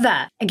 I love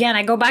that. Again,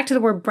 I go back to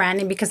the word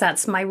branding because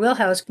that's my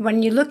wheelhouse.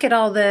 When you look at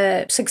all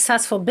the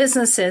successful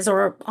businesses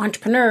or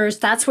entrepreneurs,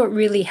 that's what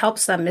really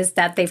helps them is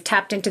that they've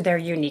tapped into their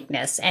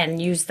uniqueness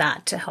and use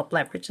that to help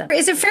leverage them.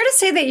 Is it fair to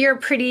say that you're a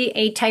pretty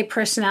A-type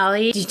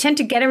personality? You tend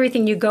to get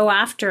everything you go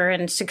after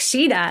and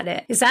succeed at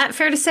it. Is that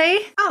fair to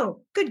say?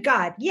 Oh, good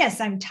God.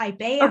 Yes, I'm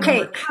type A.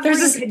 Okay.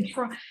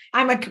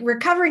 I'm a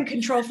recovering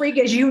control freak,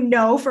 as you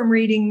know from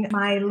reading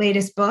my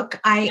latest book.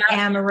 I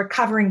am a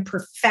recovering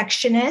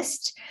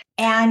perfectionist.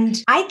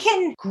 And I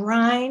can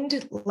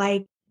grind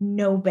like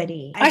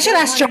nobody. I should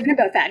ask John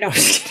about that. No,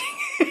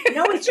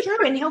 no, it's true.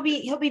 And he'll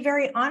be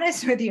very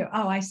honest with you.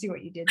 Oh, I see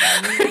what you did there.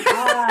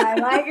 I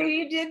like what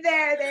you did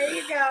there. There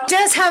you go.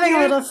 Just having a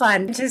little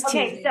fun.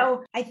 Okay,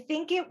 so I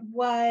think it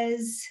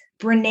was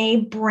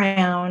Brene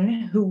Brown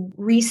who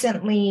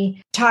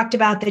recently talked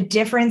about the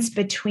difference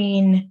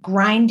between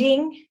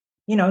grinding,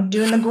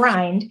 doing the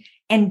grind,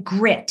 and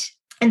grit.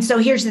 And so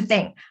here's the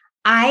thing.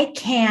 I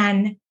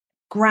can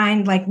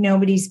grind like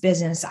nobody's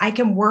business. I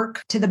can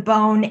work to the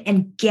bone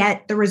and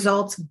get the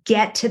results,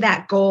 get to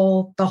that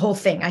goal, the whole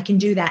thing. I can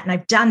do that. And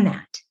I've done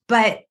that.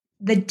 But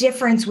the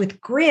difference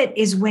with grit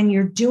is when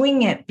you're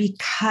doing it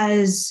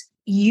because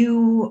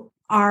you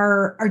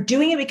are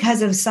doing it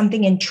because of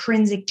something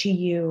intrinsic to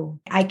you.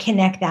 I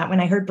connect that. When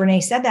I heard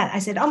Brene said that, I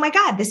said, oh my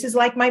God, this is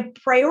like my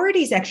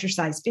priorities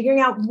exercise, figuring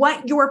out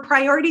what your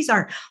priorities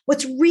are,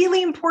 what's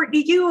really important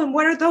to you, and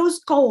what are those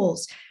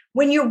goals.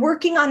 When you're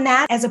working on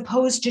that, as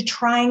opposed to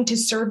trying to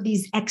serve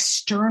these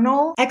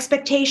external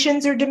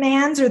expectations or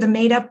demands or the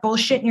made up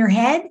bullshit in your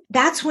head,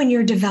 that's when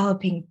you're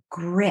developing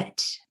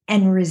grit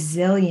and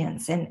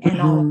resilience and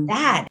all of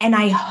that. And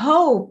I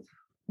hope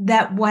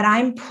that what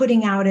I'm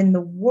putting out in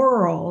the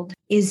world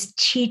is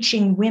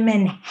teaching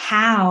women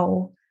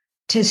how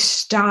to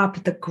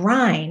stop the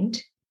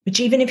grind, which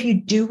even if you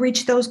do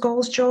reach those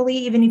goals, Jolie,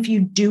 even if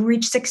you do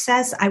reach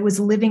success, I was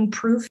living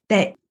proof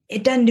that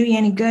it doesn't do you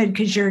any good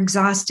because you're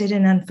exhausted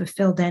and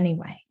unfulfilled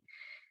anyway.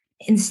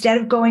 Instead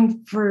of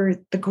going for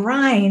the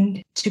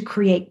grind, to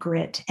create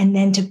grit and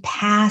then to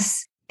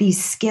pass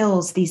these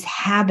skills, these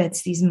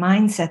habits, these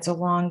mindsets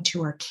along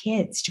to our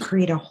kids to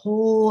create a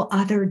whole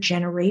other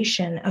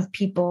generation of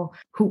people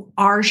who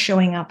are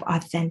showing up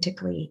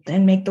authentically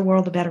and make the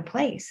world a better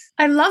place.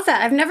 I love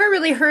that. I've never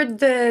really heard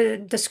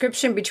the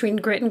description between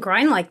grit and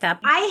grind like that.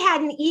 I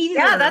hadn't either.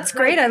 Yeah, that's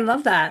great. I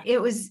love that.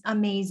 It was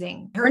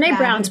amazing. Brene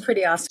Brown's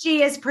pretty awesome.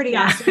 She is pretty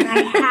awesome. And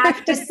I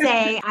have to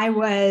say, I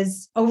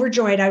was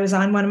overjoyed. I was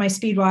on one of my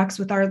speed walks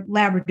with our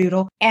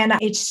Labradoodle, and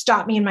it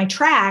stopped me in my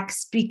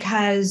tracks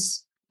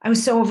because I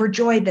was so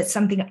overjoyed that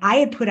something I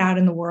had put out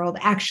in the world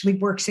actually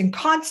works in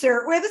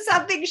concert with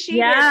something she did.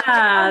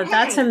 Yeah,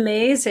 that's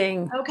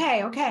amazing.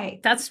 Okay.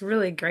 That's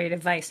really great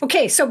advice.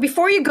 Okay, so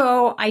before you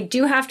go, I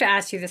do have to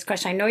ask you this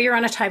question. I know you're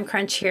on a time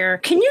crunch here.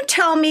 Can you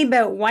tell me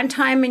about one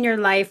time in your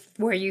life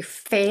where you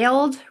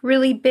failed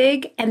really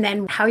big and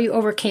then how you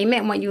overcame it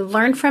and what you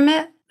learned from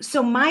it?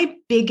 So my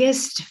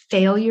biggest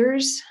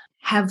failures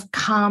have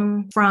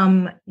come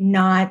from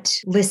not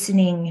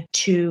listening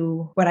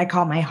to what I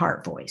call my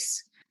heart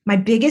voice. My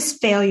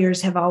biggest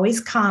failures have always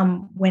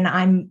come when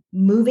I'm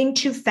moving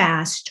too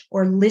fast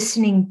or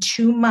listening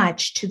too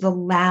much to the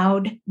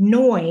loud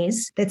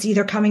noise that's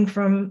either coming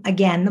from,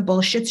 again, the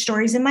bullshit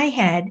stories in my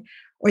head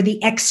or the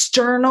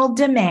external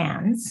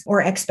demands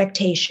or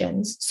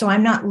expectations. So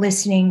I'm not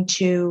listening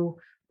to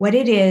what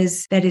it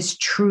is that is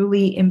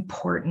truly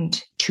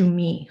important to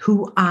me,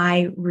 who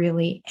I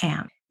really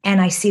am. And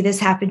I see this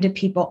happen to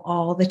people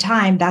all the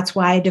time. That's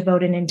why I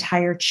devote an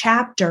entire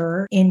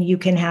chapter in You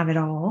Can Have It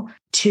All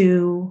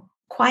to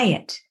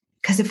quiet.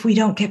 Because if we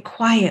don't get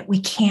quiet, we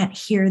can't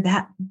hear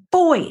that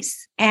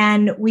voice.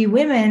 And we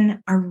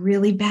women are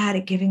really bad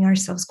at giving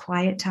ourselves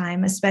quiet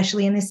time,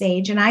 especially in this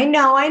age. And I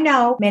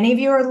know many of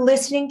you are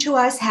listening to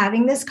us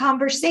having this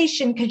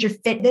conversation because you're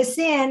fit this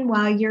in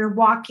while you're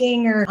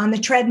walking or on the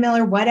treadmill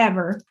or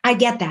whatever. I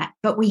get that.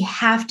 But we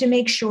have to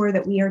make sure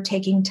that we are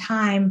taking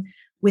time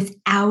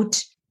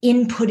without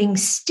inputting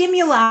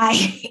stimuli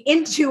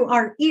into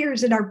our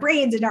ears and our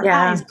brains and our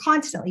eyes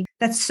constantly.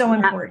 That's so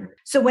important.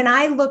 So when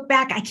I look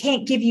back, I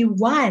can't give you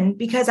one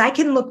because I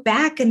can look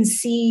back and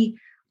see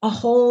a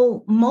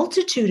whole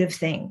multitude of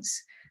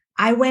things.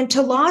 I went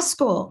to law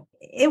school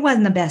it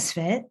wasn't the best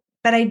fit,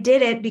 but I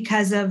did it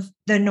because of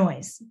the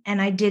noise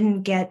and I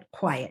didn't get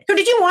quiet. So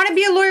did you want to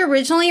be a lawyer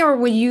originally, or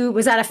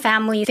was that a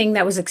family thing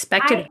that was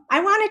expected?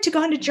 I wanted to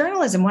go into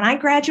journalism. When I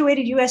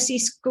graduated USC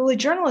School of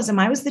Journalism,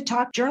 I was the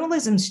top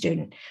journalism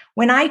student.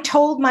 When I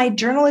told my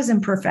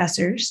journalism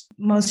professors,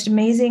 most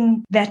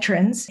amazing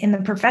veterans in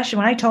the profession,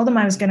 when I told them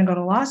I was going to go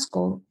to law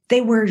school, they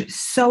were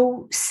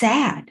so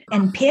sad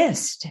and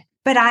pissed.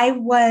 But I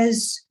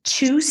was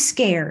too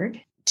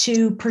scared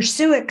to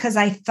pursue it because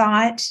I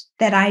thought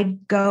that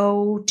I'd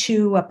go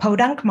to a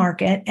podunk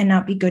market and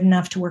not be good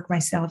enough to work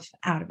myself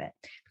out of it,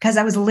 because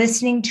I was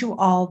listening to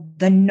all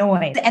the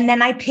noise. And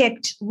then I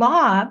picked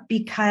law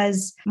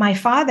because my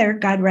father,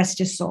 God rest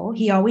his soul,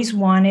 he always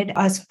wanted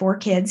us 4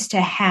 kids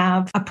to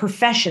have a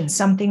profession,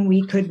 something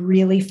we could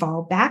really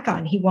fall back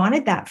on. He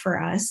wanted that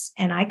for us.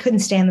 And I couldn't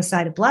stand the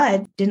sight of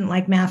blood, didn't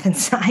like math and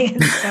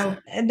science. So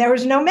there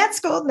was no med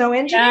school, no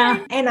engineering.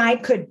 Yeah. And I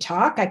could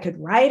talk, I could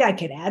write, I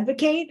could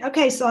advocate.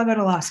 Okay, so I'll go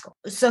to law school.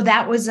 So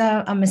that was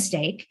a mistake.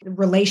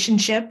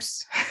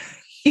 Relationships.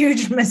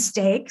 Huge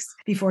mistakes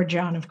before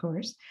John, of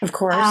course. Of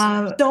course.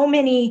 So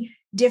many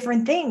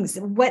different things.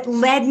 What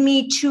led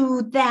me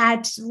to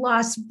that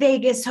Las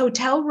Vegas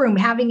hotel room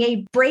having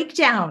a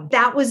breakdown?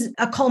 That was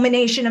a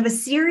culmination of a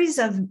series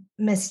of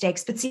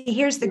mistakes. But see,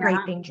 here's the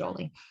great thing,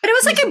 Jolie. But it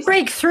was like a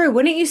breakthrough,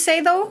 wouldn't you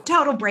say, though?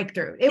 Total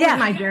breakthrough. It was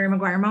my Jerry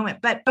Maguire moment.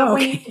 But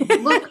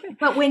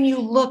when you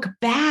look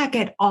back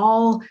at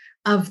all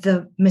of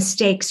the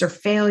mistakes or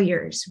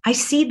failures, I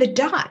see the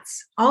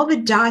dots. All the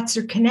dots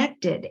are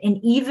connected. And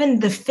even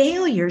the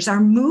failures are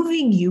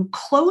moving you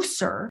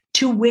closer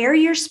to where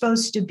you're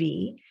supposed to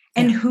be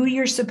and who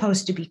you're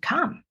supposed to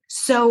become.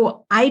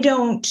 So I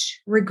don't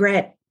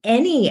regret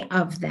any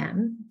of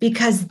them,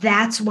 because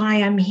that's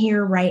why I'm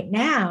here right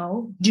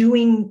now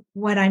doing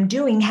what I'm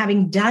doing,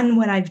 having done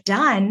what I've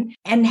done,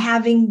 and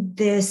having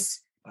this,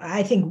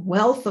 I think,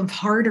 wealth of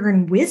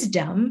hard-earned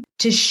wisdom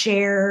to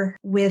share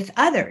with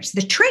others.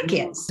 The trick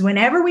is,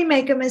 whenever we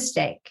make a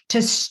mistake,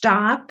 to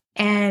stop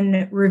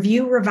and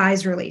review,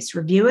 revise, release.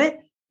 Review it.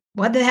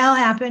 What the hell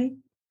happened?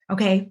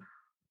 Okay,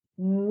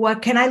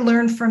 what can I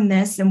learn from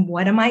this? And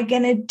what am I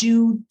going to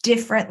do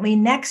differently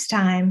next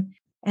time?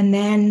 And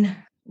then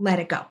let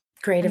it go.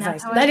 Great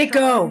advice. Let it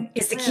go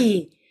is the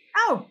key.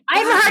 Oh, I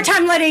have a hard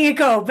time letting it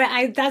go,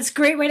 but that's a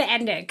great way to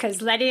end it,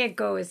 because letting it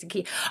go is the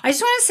key. I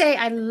just want to say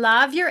I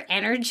love your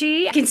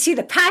energy. I can see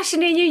the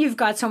passion in you. You've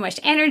got so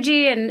much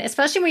energy, and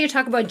especially when you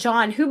talk about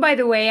John, who, by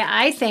the way,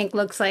 I think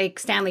looks like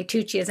Stanley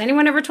Tucci. Has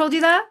anyone ever told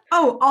you that?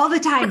 Oh, all the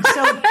time.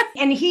 So,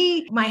 and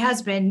my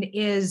husband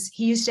he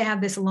used to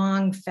have this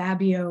long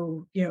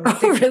Fabio,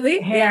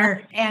 really?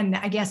 hair, and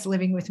I guess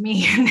living with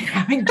me and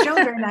having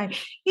children,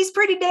 he's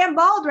pretty damn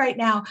bald right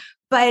now.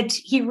 But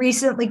he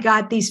recently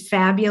got these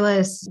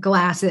fabulous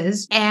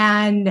glasses,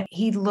 and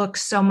he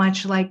looks so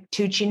much like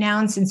Tucci now.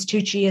 And since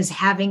Tucci is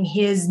having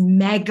his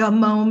mega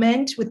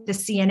moment with the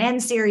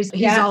CNN series,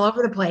 he's all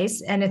over the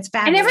place, and it's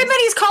fabulous. And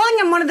everybody's calling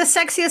him one of the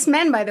sexiest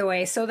men, by the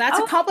way. So that's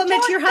a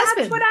compliment to your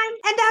husband.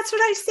 That's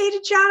what I say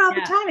to John all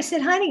the time. I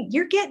said, honey,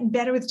 you're getting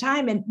better with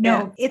time. And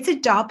no, it's a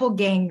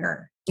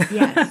doppelganger.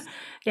 Yes.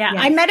 Yeah,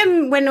 yes. I met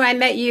him when I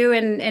met you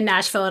in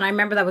Nashville, and I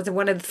remember that was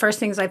one of the first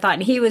things I thought.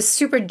 And he was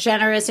super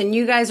generous, and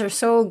you guys are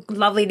so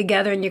lovely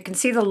together, and you can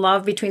see the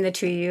love between the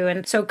two of you.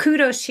 And so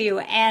kudos to you.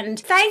 And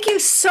thank you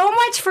so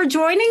much for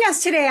joining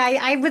us today.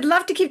 I would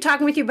love to keep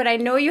talking with you, but I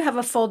know you have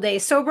a full day.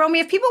 So, Romy,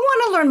 if people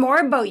want to learn more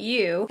about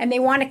you and they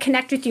want to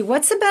connect with you,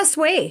 what's the best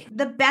way?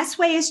 The best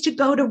way is to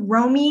go to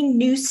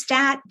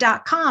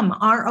RomyNeustadt.com,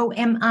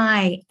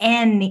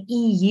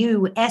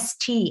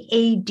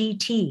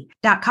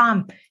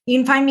 RomyNeustadt.com. You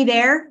can find me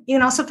there. You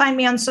can also find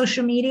me on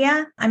social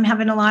media. I'm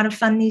having a lot of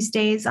fun these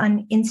days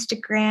on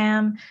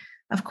Instagram,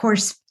 of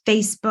course,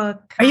 Facebook.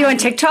 Are you on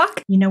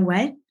TikTok? You know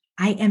what?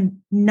 I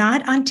am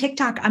not on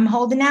TikTok. I'm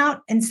holding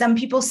out. And some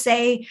people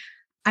say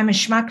I'm a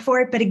schmuck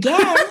for it. But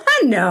again,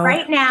 no.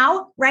 Right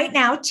now,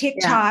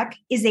 TikTok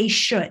is a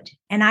should.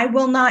 And I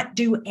will not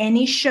do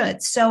any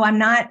shoulds. So I'm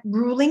not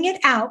ruling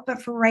it out.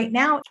 But for right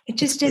now, it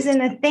just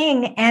isn't a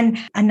thing. And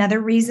another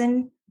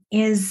reason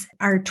is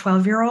our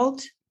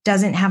 12-year-old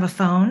doesn't have a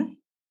phone,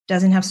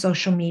 doesn't have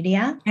social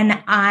media.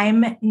 And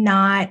I'm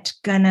not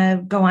going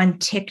to go on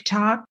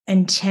TikTok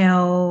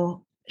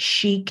until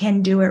she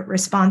can do it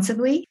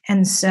responsibly.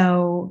 And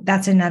so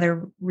that's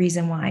another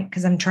reason why,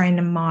 because I'm trying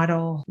to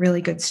model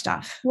really good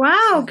stuff.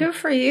 Wow, good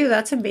for you.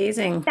 That's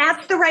amazing.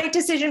 That's the right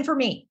decision for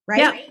me, right?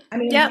 Yeah. I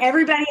mean,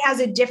 everybody has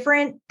a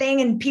different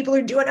thing, and people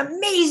are doing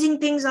amazing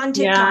things on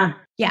TikTok.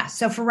 Yeah.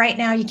 So for right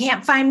now, you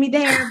can't find me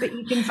there, but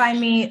you can find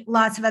me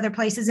lots of other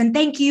places. And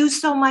thank you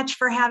so much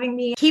for having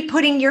me. Keep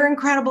putting your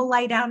incredible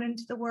light out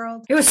into the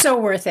world. It was so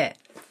worth it.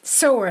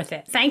 So worth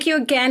it. Thank you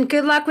again.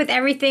 Good luck with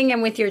everything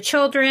and with your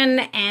children.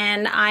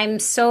 And I'm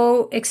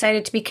so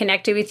excited to be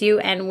connected with you,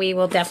 and we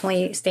will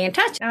definitely stay in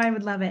touch. I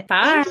would love it.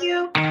 Bye. Thank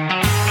you.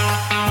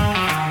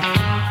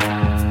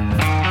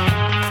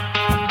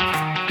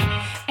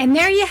 And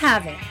there you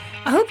have it.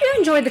 I hope you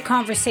enjoyed the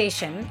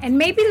conversation and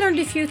maybe learned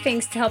a few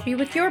things to help you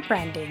with your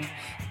branding.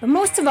 But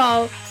most of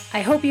all,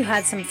 I hope you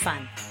had some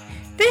fun.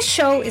 This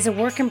show is a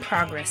work in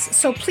progress,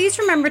 so please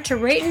remember to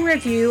rate and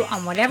review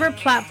on whatever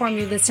platform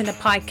you listen to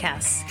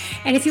podcasts.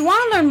 And if you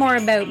want to learn more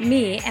about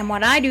me and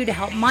what I do to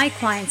help my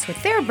clients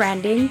with their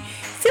branding,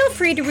 feel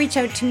free to reach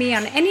out to me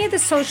on any of the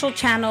social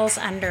channels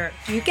under,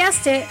 you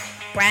guessed it,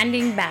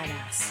 Branding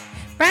Badass.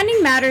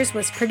 Branding Matters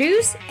was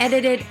produced,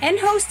 edited, and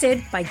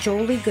hosted by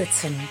Jolie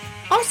Goodson,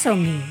 also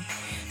me.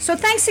 So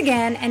thanks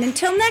again, and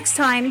until next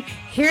time,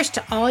 here's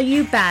to all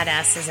you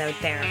badasses out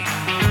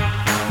there.